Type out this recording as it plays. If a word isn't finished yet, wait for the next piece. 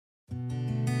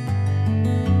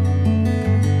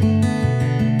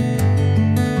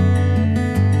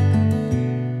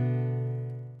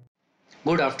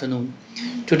afternoon.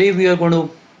 Today we are going to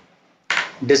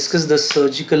discuss the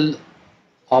surgical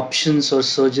options or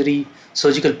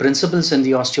surgical principles in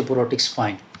the osteoporotic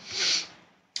spine.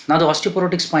 Now, the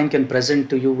osteoporotic spine can present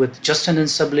to you with just an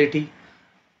instability,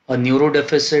 a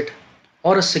neurodeficit,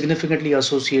 or a significantly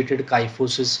associated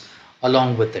kyphosis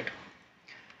along with it.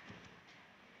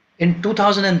 In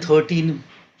 2013,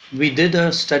 we did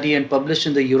a study and published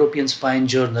in the European Spine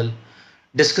Journal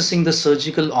discussing the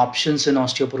surgical options in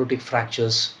osteoporotic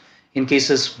fractures in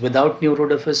cases without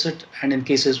neurodeficit and in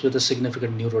cases with a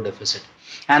significant neurodeficit.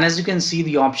 And as you can see,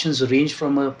 the options range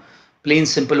from a plain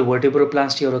simple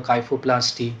vertebroplasty or a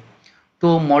kyphoplasty to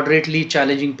a moderately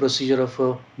challenging procedure of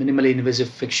a minimally invasive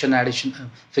fixation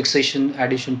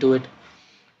addition to it,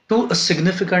 to a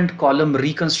significant column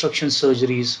reconstruction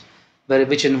surgeries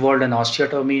which involved an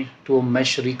osteotomy to a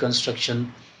mesh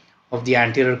reconstruction of the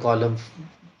anterior column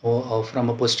or from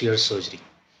a posterior surgery.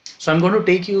 So I'm going to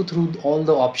take you through all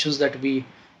the options that we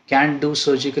can do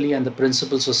surgically and the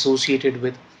principles associated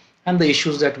with and the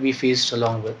issues that we faced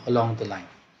along the line.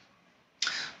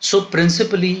 So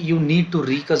principally, you need to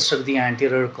reconstruct the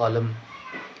anterior column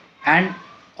and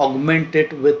augment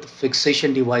it with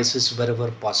fixation devices wherever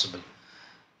possible.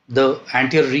 The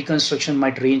anterior reconstruction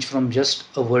might range from just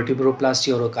a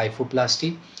vertebroplasty or a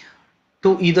kyphoplasty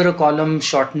to either a column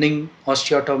shortening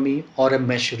osteotomy or a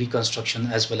mesh reconstruction,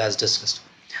 as well as discussed.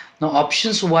 Now,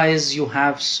 options wise, you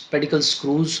have pedicle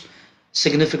screws,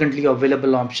 significantly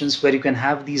available options where you can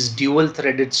have these dual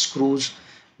threaded screws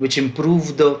which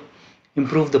improve the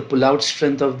pull-out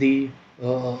strength of the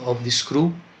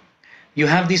screw. You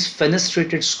have these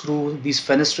fenestrated screw, these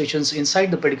fenestrations inside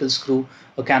the pedicle screw,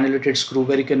 a cannulated screw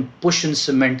where you can push in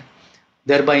cement,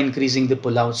 thereby increasing the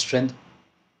pull-out strength.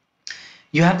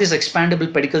 You have this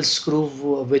expandable pedicle screw,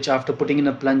 which after putting in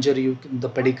a plunger,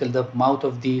 the mouth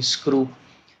of the screw,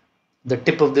 the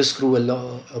tip of the screw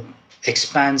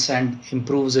expands and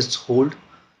improves its hold.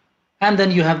 And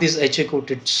then you have this HA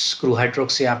coated screw,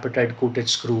 hydroxyapatite coated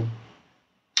screw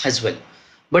as well.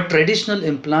 But traditional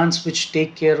implants which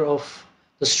take care of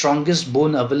the strongest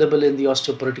bone available in the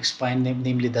osteoporotic spine,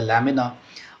 namely the lamina,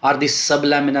 are the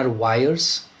sublaminar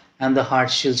wires and the hard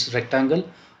shields rectangle,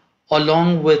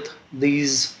 along with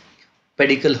these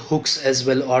pedicle hooks as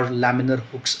well, or laminar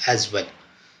hooks as well.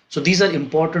 So these are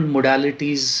important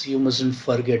modalities you mustn't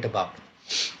forget about.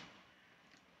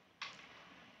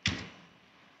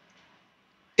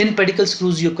 In pedicle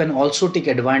screws, you can also take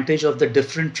advantage of the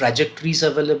different trajectories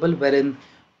available, wherein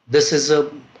this is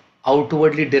a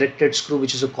outwardly directed screw,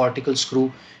 which is a cortical screw.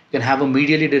 You can have a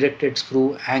medially directed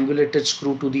screw, angulated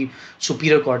screw to the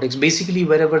superior cortex. Basically,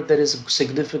 wherever there is a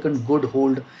significant good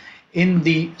hold in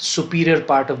the superior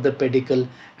part of the pedicle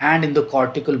and in the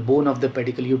cortical bone of the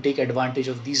pedicle, you take advantage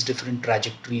of these different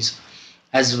trajectories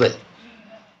as well.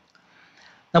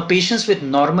 Now, patients with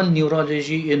normal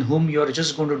neurology in whom you are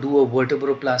just going to do a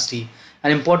vertebroplasty,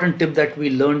 an important tip that we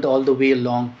learned all the way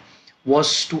along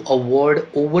was to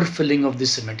avoid overfilling of the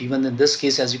cement. Even in this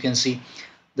case, as you can see,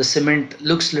 the cement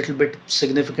looks a little bit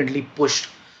significantly pushed.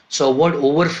 So avoid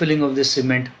overfilling of the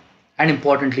cement, and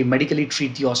importantly, medically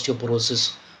treat the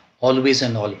osteoporosis always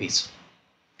and always.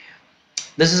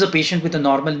 This is a patient with a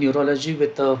normal neurology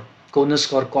with a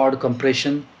conus or cord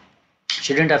compression.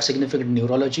 She didn't have significant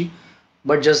neurology,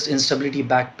 but just instability,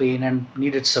 back pain, and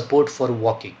needed support for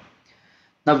walking.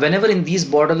 Now, whenever in these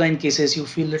borderline cases you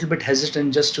feel a little bit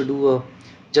hesitant just to do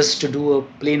a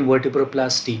plain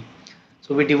vertebroplasty,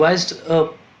 so we devised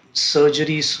a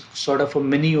surgery, sort of a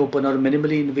mini open or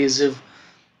minimally invasive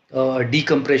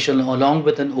decompression along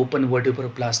with an open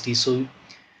vertebroplasty. So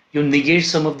you negate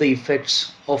some of the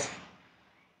effects of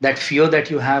that fear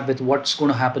that you have with what's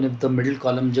going to happen if the middle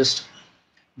column just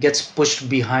gets pushed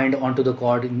behind onto the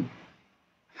cord, in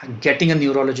getting a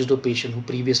neurologist to a patient who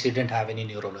previously didn't have any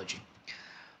neurology.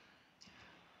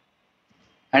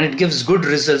 And it gives good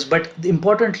results, but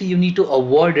importantly, you need to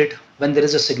avoid it when there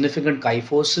is a significant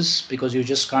kyphosis, because you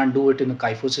just can't do it in a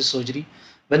kyphosis surgery.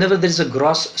 Whenever there is a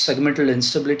gross segmental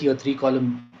instability or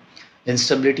three-column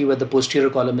instability where the posterior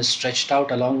column is stretched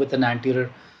out along with an anterior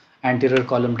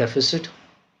column deficit,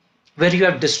 where you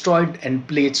have destroyed end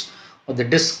plates or the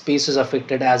disc space is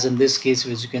affected, as in this case,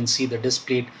 as you can see, the disc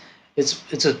plate,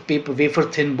 it's a wafer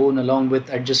thin bone along with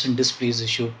adjacent disc place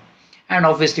issue, and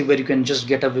obviously where you can just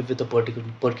get away with a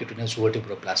percutaneous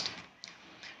vertebroplasty.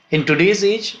 In today's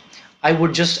age, I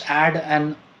would just add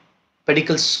an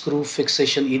pedicle screw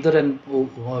fixation either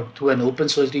through an open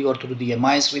surgery or through the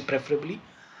MISV preferably,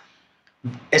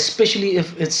 especially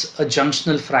if it's a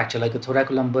junctional fracture like a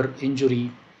thoracolumbar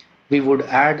injury. We would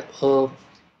add a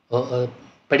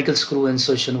pedicle screw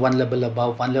insertion one level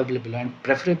above, one level below, and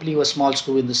preferably a small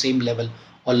screw in the same level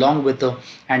along with the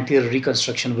anterior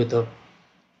reconstruction with a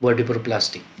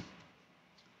vertebroplasty.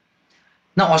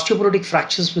 Now, osteoporotic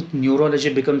fractures with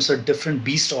neurology becomes a different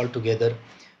beast altogether,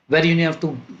 where you have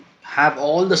to have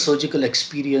all the surgical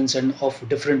experience and of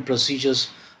different procedures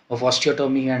of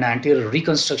osteotomy and anterior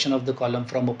reconstruction of the column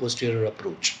from a posterior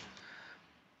approach.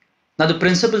 Now, the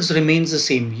principles remains the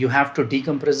same. You have to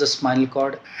decompress the spinal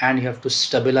cord and you have to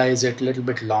stabilize it a little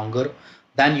bit longer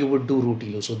than you would do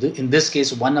routinely. So in this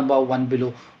case, one above, one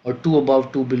below, or two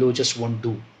above, two below just won't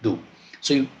do.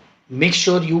 So you make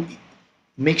sure you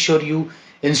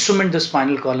instrument the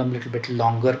spinal column a little bit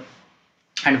longer,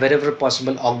 and wherever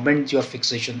possible augment your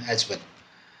fixation as well.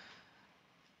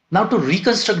 Now, to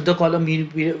reconstruct the column,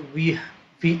 we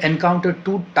encounter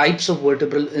two types of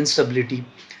vertebral instability,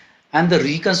 and the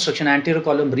reconstruction, anterior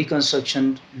column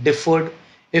reconstruction, differed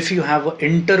if you have an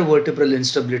intervertebral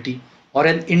instability or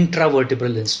an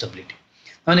intravertebral instability.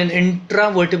 Now, in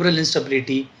intravertebral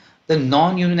instability, the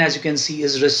non-union, as you can see,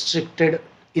 is restricted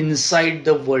inside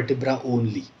the vertebra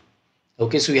only.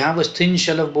 Okay, so you have a thin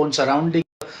shell of bone surrounding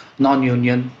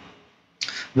non-union.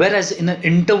 Whereas in an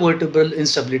intervertebral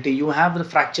instability, you have the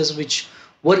fractures which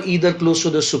were either close to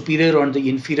the superior or the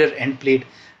inferior end plate,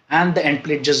 and the end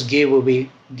plate just gave away,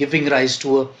 giving rise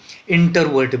to a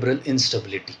intervertebral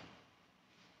instability.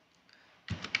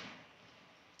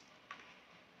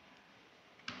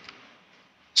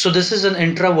 So this is an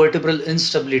intravertebral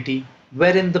instability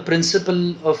wherein the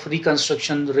principle of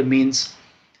reconstruction remains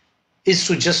is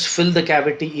to just fill the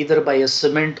cavity either by a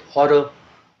cement or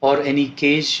any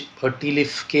cage. A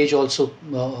T-leaf cage also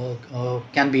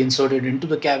can be inserted into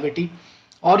the cavity,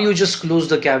 or you just close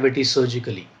the cavity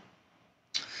surgically.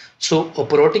 So a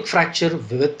porotic fracture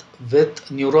with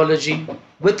neurology,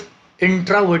 with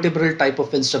intravertebral type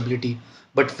of instability,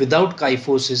 but without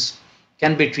kyphosis,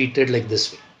 can be treated like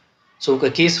this way. So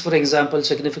a case, for example,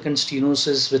 significant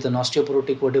stenosis with an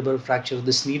osteoporotic vertebral fracture,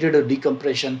 this needed a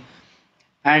decompression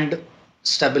and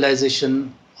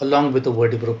stabilization along with a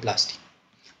vertebroplasty.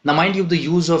 Now, mind you, the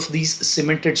use of these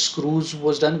cemented screws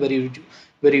was done where you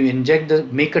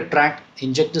make a track,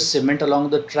 inject the cement along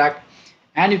the track,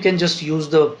 and you can just use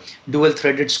the dual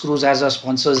threaded screws as our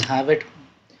sponsors have it.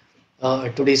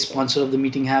 Today's sponsor of the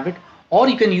meeting have it, or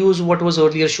you can use what was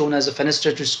earlier shown as a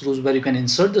fenestrated screws, where you can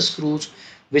insert the screws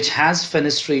which has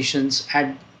fenestrations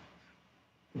at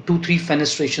 2-3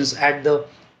 fenestrations at the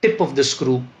tip of the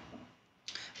screw,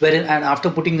 wherein and after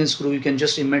putting the screw you can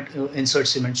just insert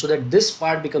cement so that this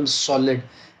part becomes solid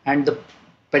and the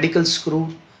pedicle screw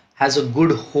has a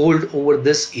good hold over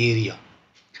this area.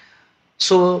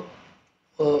 So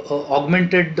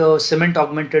cement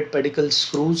augmented pedicle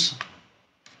screws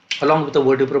along with a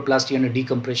vertebroplasty and a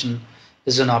decompression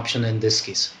is an option in this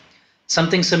case.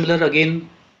 Something similar again,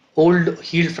 old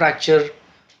healed fracture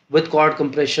with cord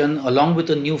compression along with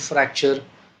a new fracture,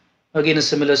 again a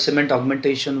similar cement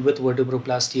augmentation with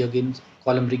vertebroplasty, again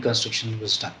column reconstruction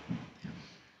was done.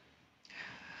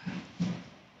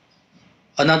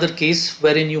 Another case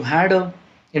wherein you had a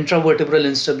intravertebral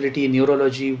instability in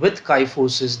neurology with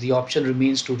kyphosis, the option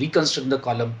remains to reconstruct the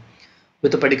column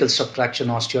with a pedicle subtraction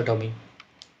osteotomy.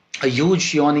 A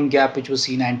huge yawning gap which was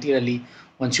seen anteriorly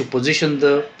once you position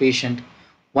the patient.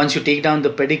 Once you take down the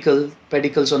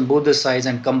pedicles on both the sides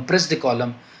and compress the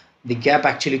column, the gap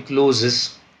actually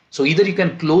closes. So either you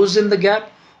can close in the gap,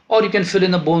 or you can fill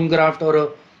in a bone graft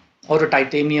or a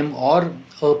titanium or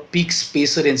a peak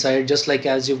spacer inside, just like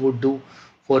as you would do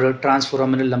for a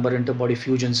transforaminal lumbar interbody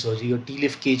fusion surgery. Your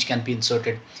T-leaf cage can be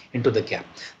inserted into the gap.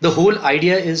 The whole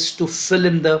idea is to fill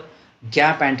in the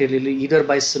gap anteriorly, either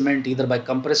by cement, either by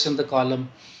compressing the column,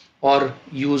 or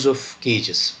use of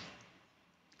cages.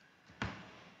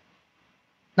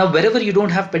 Now, wherever you don't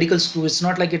have pedicle screw, it's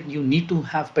not like you need to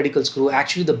have pedicle screw.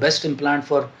 Actually, the best implant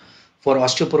for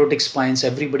osteoporotic spines,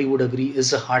 everybody would agree,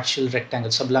 is a hard shell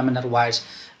rectangle, sublaminar wires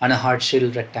and a hard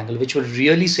shell rectangle, which will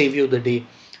really save you the day.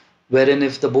 Wherein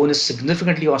if the bone is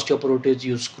significantly osteoporotic,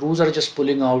 your screws are just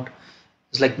pulling out,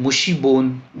 it's like mushy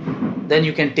bone, then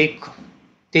you can take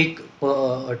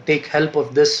help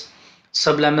of this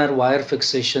sublaminar wire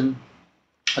fixation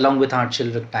along with hard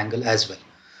shell rectangle as well.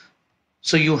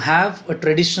 So you have a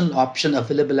traditional option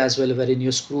available as well, wherein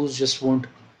your screws just won't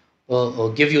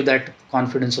give you that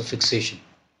confidence of fixation.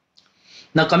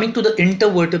 Now coming to the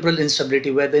intervertebral instability,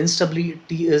 where the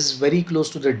instability is very close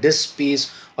to the disc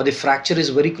space, or the fracture is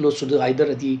very close to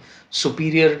either the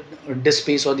superior disc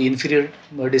space or the inferior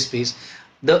disc space.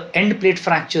 The end plate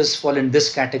fractures fall in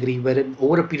this category, where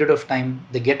over a period of time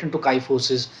they get into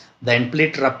kyphosis, the end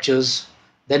plate ruptures,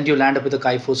 then you land up with a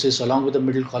kyphosis along with the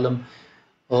middle column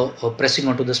pressing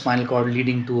onto the spinal cord,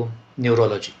 leading to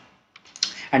neurology.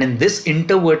 And in this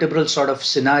intervertebral sort of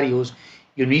scenarios,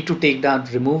 you need to take down,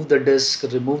 remove the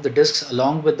discs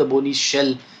along with the bony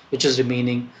shell which is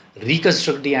remaining,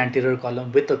 reconstruct the anterior column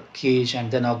with a cage,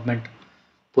 and then augment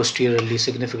posteriorly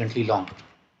significantly longer.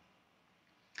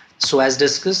 So as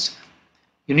discussed,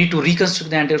 you need to reconstruct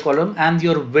the anterior column, and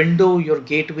your window, your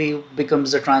gateway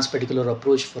becomes the transpedicular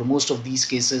approach for most of these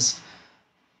cases.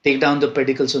 Take down the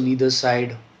pedicles on either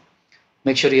side.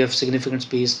 Make sure you have significant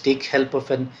space. Take help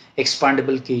of an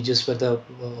expandable cages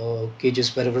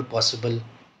cages wherever possible.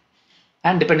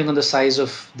 And depending on the size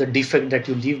of the defect that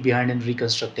you leave behind in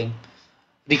reconstruct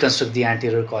the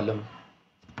anterior column.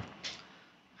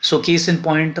 So case in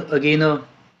point, again a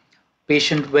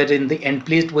patient wherein the end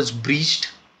plate was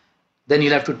breached, then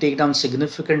you'll have to take down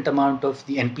significant amount of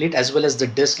the end plate as well as the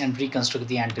disc and reconstruct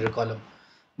the anterior column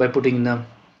by putting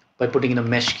in a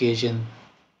mesh cage in.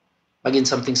 Again,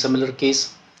 something similar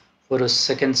case for a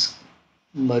second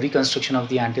reconstruction of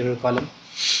the anterior column.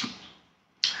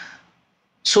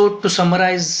 So to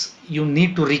summarize, you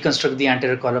need to reconstruct the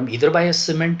anterior column either by a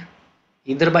cement,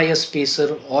 either by a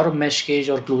spacer or a mesh cage,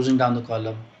 or closing down the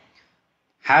column.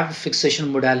 Have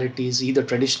fixation modalities, either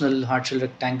traditional hard shell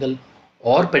rectangle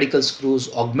or pedicle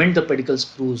screws. Augment the pedicle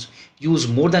screws. Use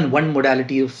more than one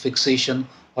modality of fixation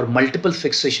or multiple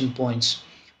fixation points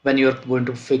when you are going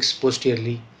to fix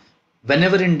posteriorly.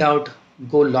 Whenever in doubt,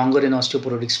 go longer in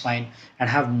osteoporotic spine and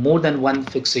have more than one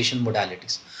fixation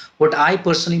modalities. What I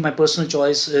personally, my personal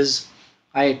choice is,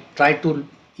 I try to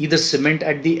either cement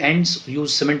at the ends,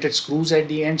 use cemented screws at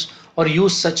the ends, or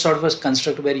use such sort of a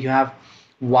construct where you have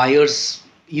wires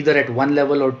either at one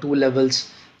level or two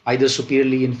levels, either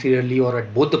superiorly, inferiorly, or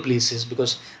at both the places,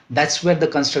 because that's where the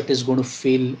construct is going to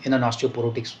fail in an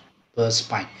osteoporotic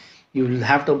spine. You will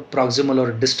have to proximal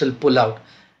or distal pull out,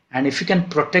 and if you can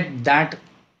protect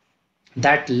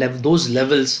those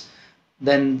levels,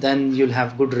 then you'll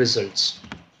have good results.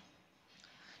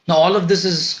 Now all of this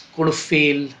is going to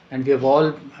fail, and we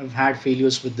have had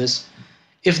failures with this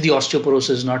if the osteoporosis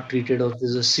is not treated, or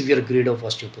there's a severe grade of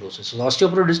osteoporosis. So the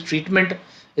osteoporosis treatment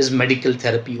is medical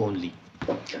therapy only.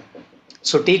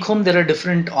 So take home, there are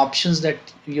different options that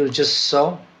you just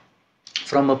saw,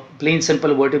 from a plain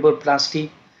simple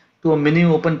vertebroplasty to a mini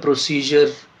open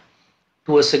procedure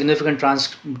to a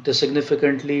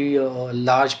significantly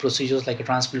large procedures like a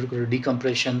transpedicular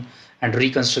decompression and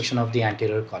reconstruction of the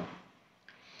anterior column.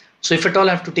 So if at all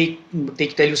I have to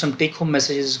tell you some take home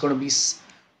messages, is going to be: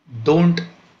 don't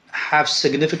have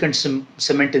significant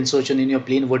cement insertion in your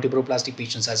plain vertebroplasty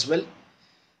patients as well.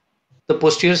 The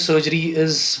posterior surgery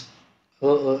is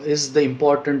the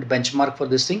important benchmark for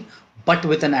this thing, but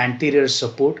with an anterior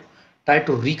support. Try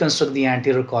to reconstruct the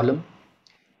anterior column.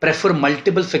 Prefer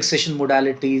multiple fixation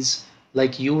modalities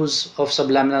like use of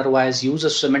sublaminar wires, use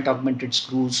of cement augmented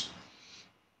screws.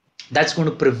 That's going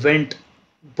to prevent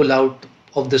pull out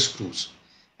of the screws,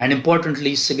 and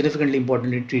importantly, significantly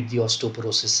importantly, treat the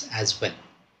osteoporosis as well.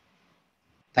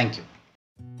 Thank you.